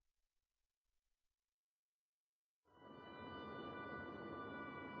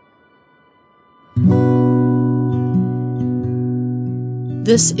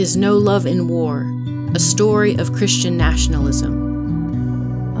This is No Love in War, a story of Christian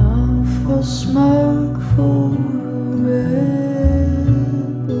nationalism. Awful smoke for a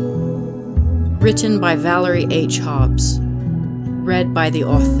rebel. Written by Valerie H. Hobbs. Read by the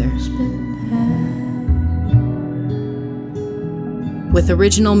author. With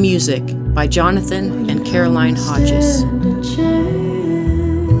original music by Jonathan and Caroline Hodges.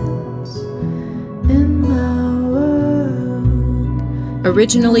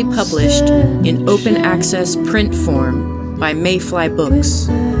 Originally published in open access print form by Mayfly Books.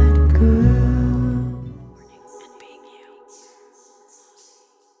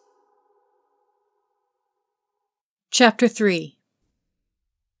 Chapter 3.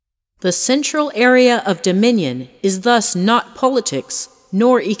 The central area of dominion is thus not politics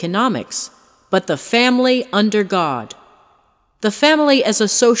nor economics, but the family under God. The family as a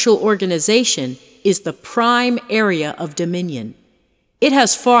social organization is the prime area of dominion. It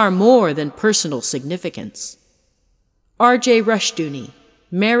has far more than personal significance. R.J. Rushdoony,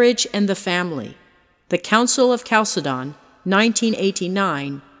 Marriage and the Family, The Council of Chalcedon,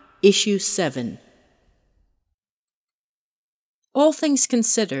 1989, Issue 7. All things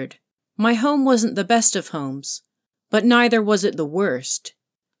considered, my home wasn't the best of homes, but neither was it the worst.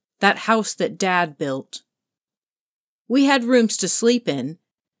 That house that Dad built. We had rooms to sleep in.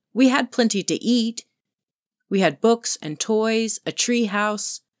 We had plenty to eat. We had books and toys, a tree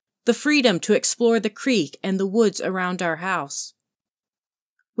house, the freedom to explore the creek and the woods around our house.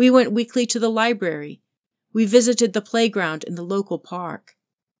 We went weekly to the library. We visited the playground in the local park.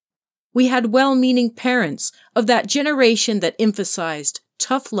 We had well-meaning parents of that generation that emphasized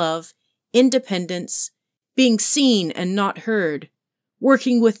tough love, independence, being seen and not heard,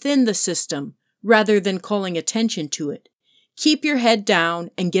 working within the system rather than calling attention to it. Keep your head down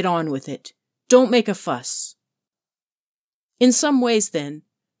and get on with it. Don't make a fuss. In some ways, then,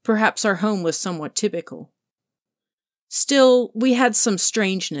 perhaps our home was somewhat typical. Still, we had some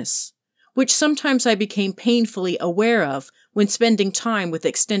strangeness, which sometimes I became painfully aware of when spending time with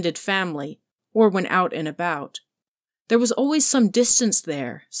extended family or when out and about. There was always some distance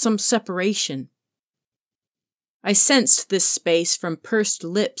there, some separation. I sensed this space from pursed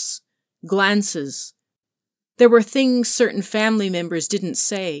lips, glances. There were things certain family members didn't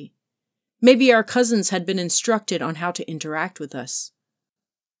say. Maybe our cousins had been instructed on how to interact with us.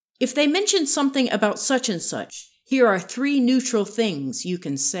 If they mentioned something about such and such, here are 3 neutral things you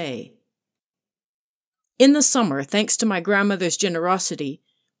can say. In the summer, thanks to my grandmother's generosity,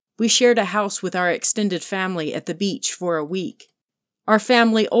 we shared a house with our extended family at the beach for a week, our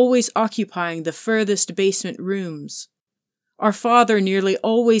family always occupying the furthest basement rooms, our father nearly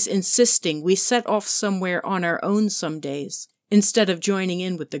always insisting we set off somewhere on our own some days, instead of joining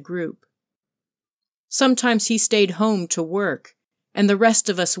in with the group. Sometimes he stayed home to work, and the rest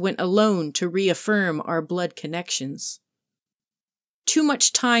of us went alone to reaffirm our blood connections. Too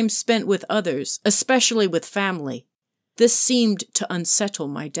much time spent with others, especially with family. This seemed to unsettle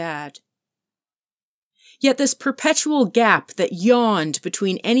my dad. Yet this perpetual gap that yawned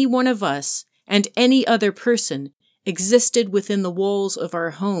between any one of us and any other person existed within the walls of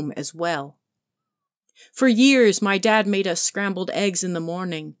our home as well. For years, my dad made us scrambled eggs in the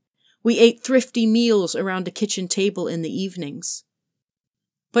morning. We ate thrifty meals around a kitchen table in the evenings.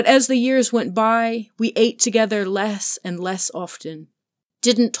 But as the years went by, we ate together less and less often,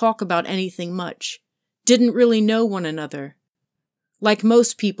 didn't talk about anything much, didn't really know one another, like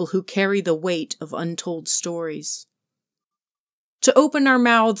most people who carry the weight of untold stories. To open our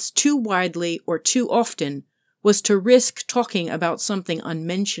mouths too widely or too often was to risk talking about something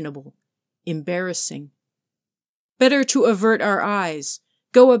unmentionable, embarrassing. Better to avert our eyes,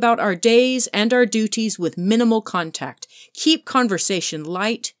 go about our days and our duties with minimal contact, keep conversation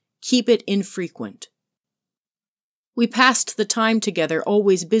light, keep it infrequent. We passed the time together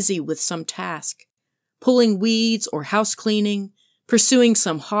always busy with some task, pulling weeds or house cleaning, pursuing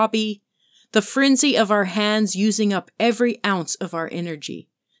some hobby, the frenzy of our hands using up every ounce of our energy,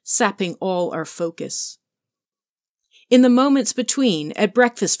 sapping all our focus. In the moments between, at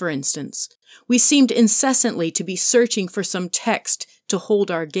breakfast for instance, we seemed incessantly to be searching for some text to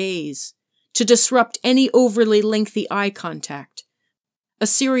hold our gaze, to disrupt any overly lengthy eye contact. A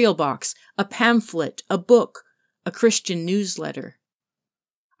cereal box, a pamphlet, a book, a Christian newsletter.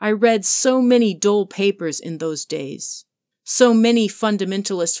 I read so many dull papers in those days, so many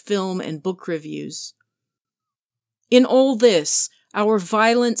fundamentalist film and book reviews. In all this, our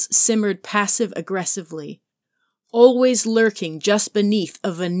violence simmered passive-aggressively, always lurking just beneath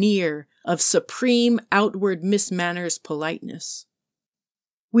a veneer of supreme outward mismanners politeness.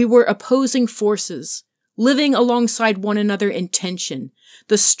 We were opposing forces, living alongside one another in tension,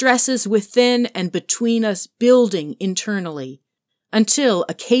 the stresses within and between us building internally, until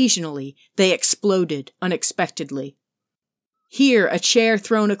occasionally they exploded unexpectedly. Here a chair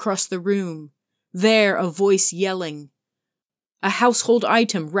thrown across the room, there a voice yelling, a household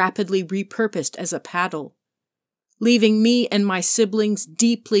item rapidly repurposed as a paddle, leaving me and my siblings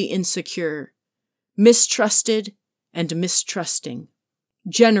deeply insecure, mistrusted and mistrusting,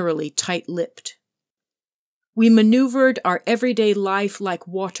 generally tight-lipped. We maneuvered our everyday life like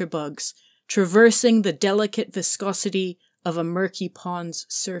water bugs, traversing the delicate viscosity of a murky pond's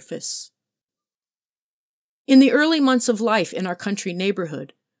surface. In the early months of life in our country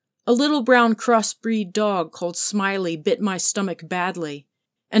neighborhood, a little brown crossbreed dog called Smiley bit my stomach badly,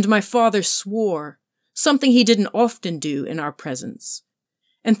 and my father swore, something he didn't often do in our presence,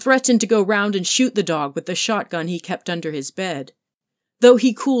 and threatened to go round and shoot the dog with the shotgun he kept under his bed, though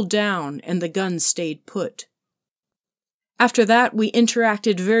he cooled down and the gun stayed put. After that, we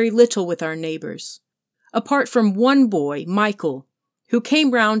interacted very little with our neighbors, apart from one boy, Michael, who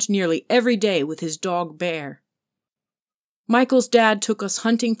came round nearly every day with his dog Bear. Michael's dad took us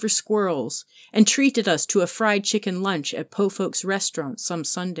hunting for squirrels and treated us to a fried chicken lunch at Po Folks' restaurant some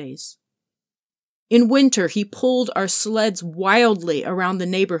Sundays. In winter, he pulled our sleds wildly around the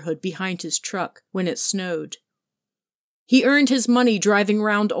neighborhood behind his truck when it snowed. He earned his money driving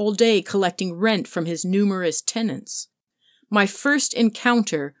around all day collecting rent from his numerous tenants. My first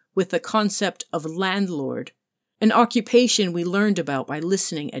encounter with the concept of landlord, an occupation we learned about by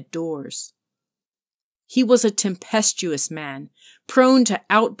listening at doors. He was a tempestuous man, prone to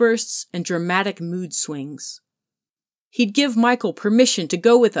outbursts and dramatic mood swings. He'd give Michael permission to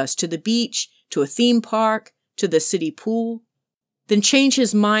go with us to the beach, to a theme park, to the city pool, then change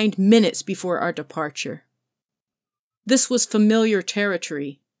his mind minutes before our departure. This was familiar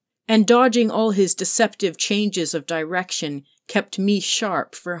territory, and dodging all his deceptive changes of direction kept me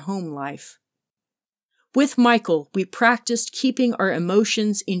sharp for home life. With Michael, we practiced keeping our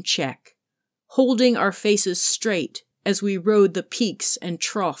emotions in check, holding our faces straight as we rode the peaks and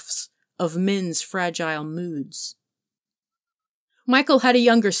troughs of men's fragile moods. Michael had a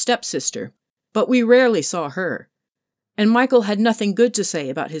younger stepsister, but we rarely saw her, and Michael had nothing good to say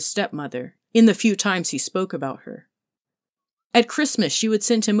about his stepmother in the few times he spoke about her. At Christmas, she would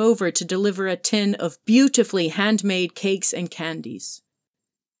send him over to deliver a tin of beautifully handmade cakes and candies.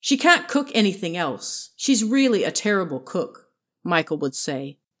 "She can't cook anything else. She's really a terrible cook," Michael would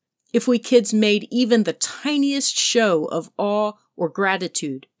say, if we kids made even the tiniest show of awe or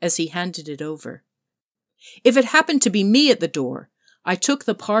gratitude as he handed it over. If it happened to be me at the door, I took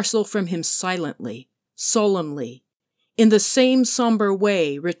the parcel from him silently, solemnly, in the same somber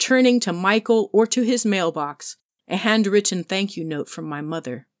way, returning to Michael or to his mailbox a handwritten thank you note from my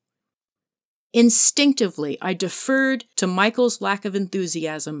mother. Instinctively, I deferred to Michael's lack of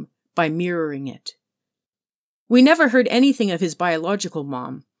enthusiasm by mirroring it. We never heard anything of his biological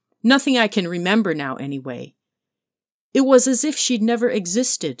mom, nothing I can remember now anyway. It was as if she'd never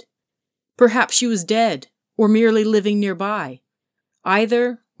existed. Perhaps she was dead, or merely living nearby.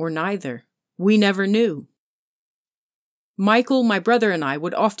 Either or neither. We never knew. Michael, my brother, and I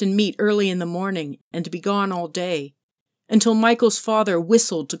would often meet early in the morning and be gone all day, until Michael's father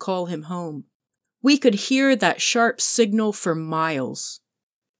whistled to call him home. We could hear that sharp signal for miles.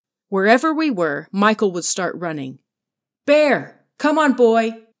 Wherever we were, Michael would start running. "Bear, come on,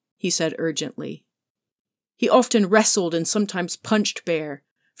 boy," he said urgently. He often wrestled and sometimes punched Bear,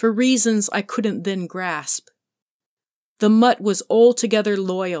 for reasons I couldn't then grasp. The mutt was altogether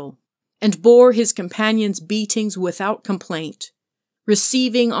loyal, and bore his companion's beatings without complaint,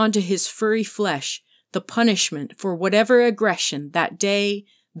 receiving onto his furry flesh the punishment for whatever aggression that day,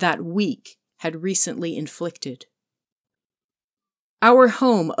 that week, had recently inflicted. Our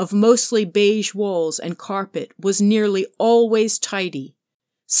home of mostly beige walls and carpet was nearly always tidy,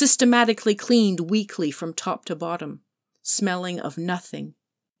 systematically cleaned weekly from top to bottom, smelling of nothing.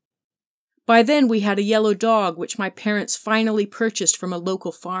 By then we had a yellow dog which my parents finally purchased from a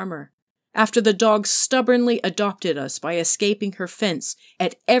local farmer, after the dog stubbornly adopted us by escaping her fence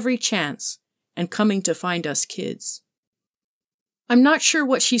at every chance and coming to find us kids. I'm not sure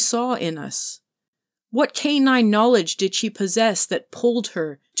what she saw in us. What canine knowledge did she possess that pulled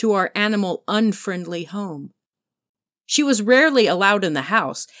her to our animal-unfriendly home? She was rarely allowed in the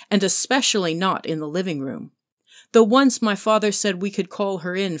house, and especially not in the living room, though once my father said we could call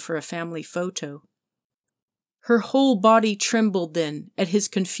her in for a family photo. Her whole body trembled then at his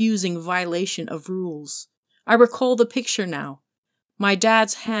confusing violation of rules. I recall the picture now, my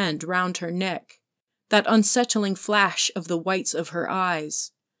dad's hand round her neck, that unsettling flash of the whites of her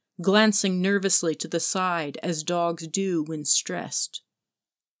eyes, glancing nervously to the side as dogs do when stressed.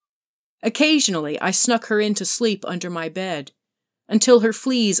 Occasionally, I snuck her in to sleep under my bed, until her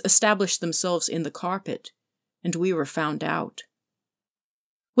fleas established themselves in the carpet, and we were found out.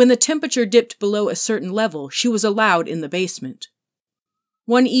 When the temperature dipped below a certain level, she was allowed in the basement.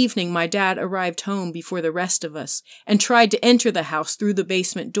 One evening, my dad arrived home before the rest of us and tried to enter the house through the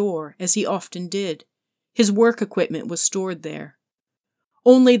basement door, as he often did. His work equipment was stored there.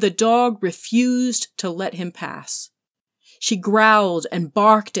 Only the dog refused to let him pass. She growled and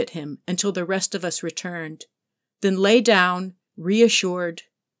barked at him until the rest of us returned, then lay down, reassured,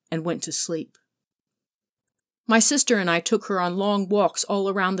 and went to sleep. My sister and I took her on long walks all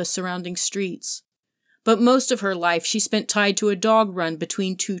around the surrounding streets, but most of her life she spent tied to a dog run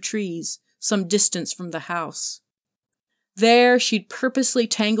between two trees, some distance from the house. There she'd purposely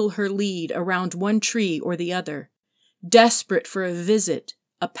tangle her lead around one tree or the other, desperate for a visit,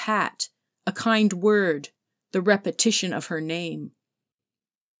 a pat, a kind word, the repetition of her name.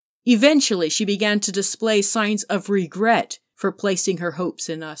 Eventually she began to display signs of regret for placing her hopes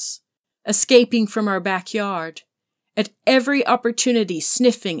in us, escaping from our backyard, at every opportunity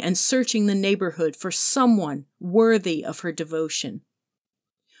sniffing and searching the neighborhood for someone worthy of her devotion.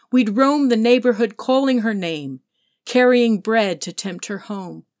 We'd roam the neighborhood calling her name, carrying bread to tempt her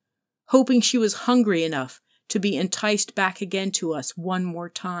home, hoping she was hungry enough to be enticed back again to us one more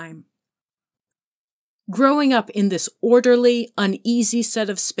time. Growing up in this orderly, uneasy set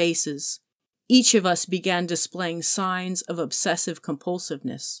of spaces, each of us began displaying signs of obsessive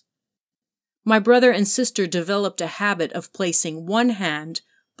compulsiveness. My brother and sister developed a habit of placing one hand,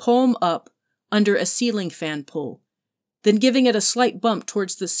 palm up, under a ceiling fan pull, then giving it a slight bump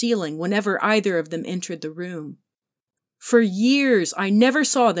towards the ceiling whenever either of them entered the room. For years, I never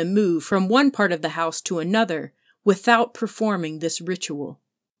saw them move from one part of the house to another without performing this ritual.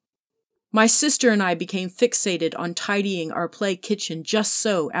 My sister and I became fixated on tidying our play kitchen just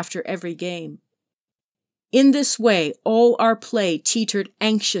so after every game. In this way, all our play teetered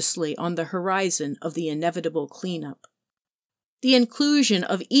anxiously on the horizon of the inevitable cleanup. The inclusion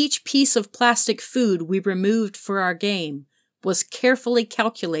of each piece of plastic food we removed for our game was carefully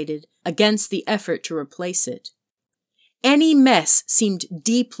calculated against the effort to replace it. Any mess seemed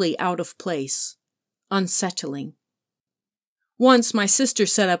deeply out of place, unsettling. Once my sister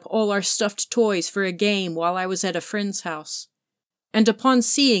set up all our stuffed toys for a game while I was at a friend's house, and upon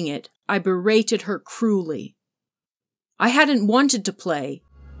seeing it, I berated her cruelly. I hadn't wanted to play,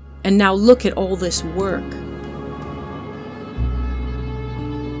 and now look at all this work.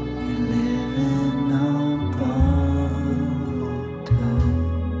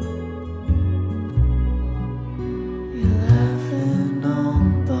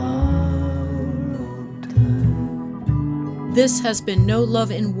 This has been No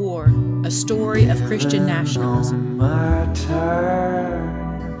Love in War, a story of Christian nationalism.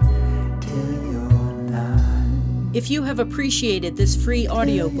 If you have appreciated this free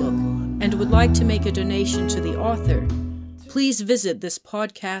audiobook and would like to make a donation to the author, please visit this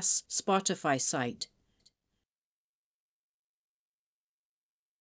podcast's Spotify site